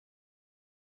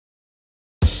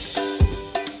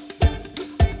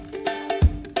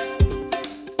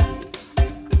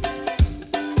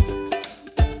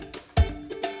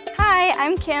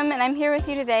I'm Kim and I'm here with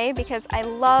you today because I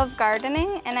love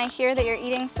gardening and I hear that you're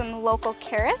eating some local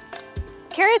carrots.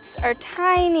 Carrots are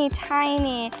tiny,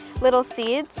 tiny little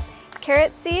seeds.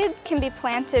 Carrot seed can be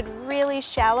planted really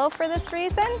shallow for this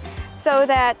reason so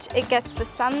that it gets the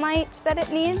sunlight that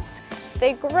it needs.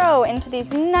 They grow into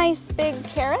these nice big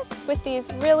carrots with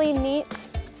these really neat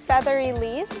feathery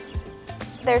leaves.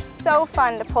 They're so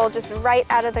fun to pull just right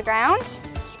out of the ground.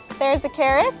 There's a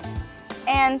carrot.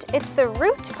 And it's the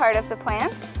root part of the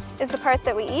plant is the part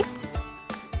that we eat.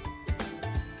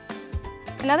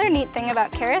 Another neat thing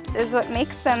about carrots is what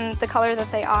makes them the color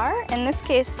that they are. In this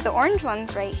case, the orange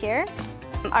ones right here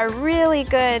are really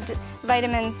good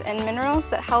vitamins and minerals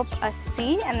that help us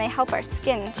see, and they help our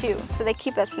skin too, so they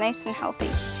keep us nice and healthy.